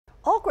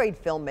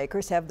great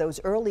filmmakers have those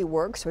early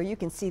works where you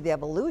can see the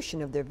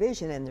evolution of their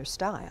vision and their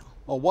style.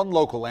 Well, one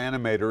local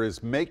animator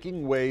is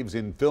making waves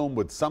in film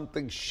with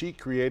something she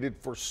created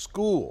for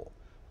school.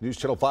 News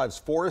Channel 5's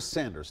Forrest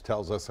Sanders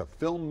tells us a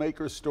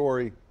filmmaker's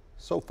story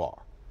so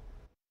far.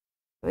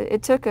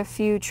 It took a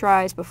few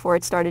tries before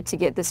it started to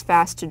get this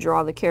fast to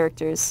draw the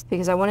characters,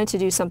 because I wanted to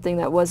do something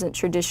that wasn't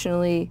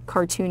traditionally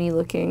cartoony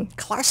looking.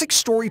 Classic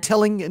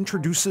storytelling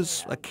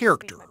introduces a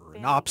character,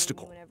 an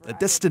obstacle, a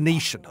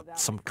destination of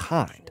some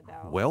kind.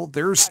 Well,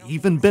 there's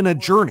even been a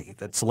journey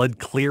that's led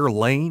Claire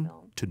Lane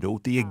to know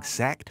the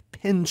exact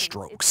pen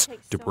strokes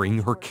to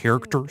bring her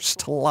characters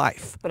to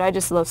life. But I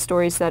just love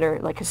stories that are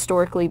like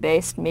historically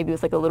based, maybe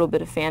with like a little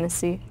bit of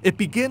fantasy. It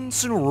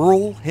begins in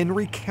rural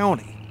Henry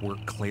County, where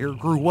Claire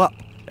grew up.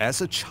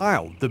 As a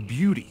child, the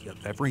beauty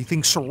of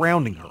everything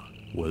surrounding her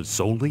was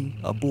only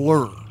a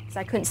blur.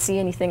 I couldn't see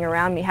anything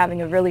around me,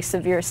 having a really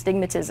severe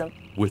astigmatism.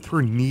 With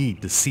her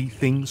need to see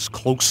things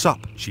close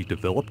up, she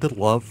developed a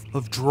love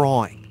of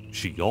drawing.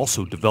 She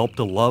also developed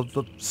a love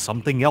of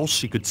something else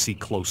she could see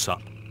close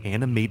up,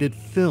 animated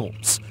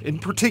films, in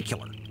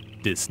particular,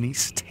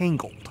 Disney's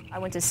Tangled. I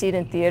went to see it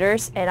in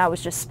theaters and I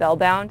was just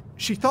spellbound.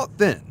 She thought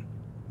then,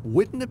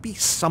 wouldn't it be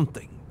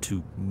something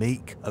to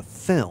make a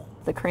film?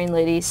 The crane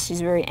lady, she's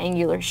very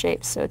angular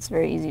shaped, so it's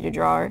very easy to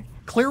draw her.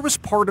 Claire was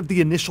part of the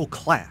initial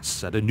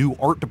class at a new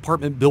art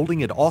department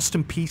building at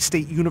Austin Peay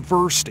State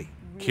University.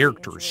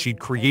 Characters she'd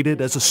created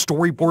as a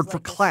storyboard for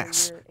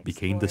class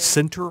became the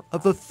center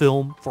of a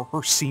film for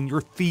her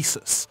senior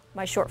thesis.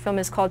 My short film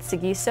is called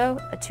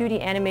Segiso, a 2D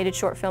animated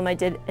short film I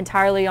did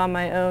entirely on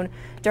my own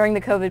during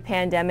the COVID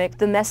pandemic.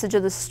 The message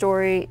of the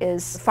story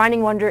is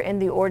finding wonder in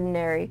the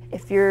ordinary.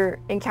 If you're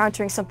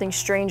encountering something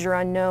strange or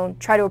unknown,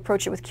 try to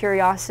approach it with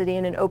curiosity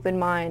and an open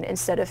mind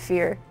instead of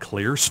fear.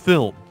 Claire's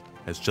film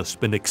has just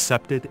been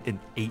accepted in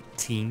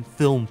 18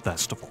 film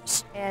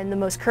festivals. And the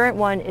most current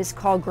one is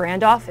called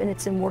Grandoff, and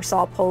it's in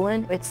Warsaw,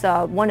 Poland. It's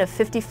one of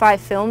 55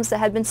 films that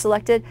had been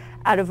selected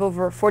out of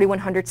over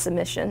 4,100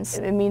 submissions.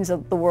 It means the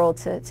world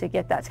to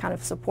get that kind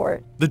of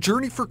support. The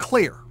journey for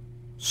Claire,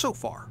 so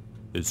far,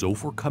 is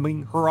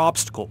overcoming her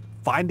obstacle,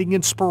 finding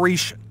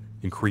inspiration,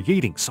 and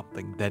creating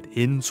something that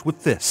ends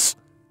with this,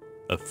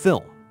 a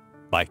film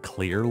by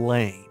Claire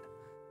Lane.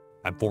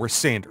 I'm Forrest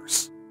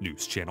Sanders,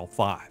 News Channel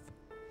 5.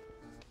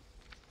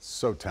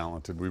 So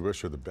talented. We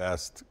wish her the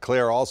best.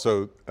 Claire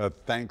also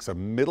thanks a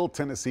Middle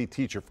Tennessee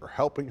teacher for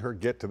helping her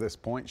get to this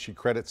point. She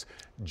credits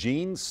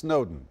Jean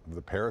Snowden of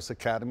the Paris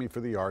Academy for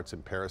the Arts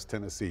in Paris,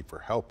 Tennessee, for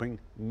helping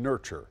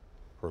nurture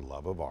her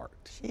love of art.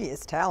 She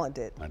is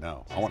talented. I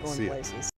know. I want to see it.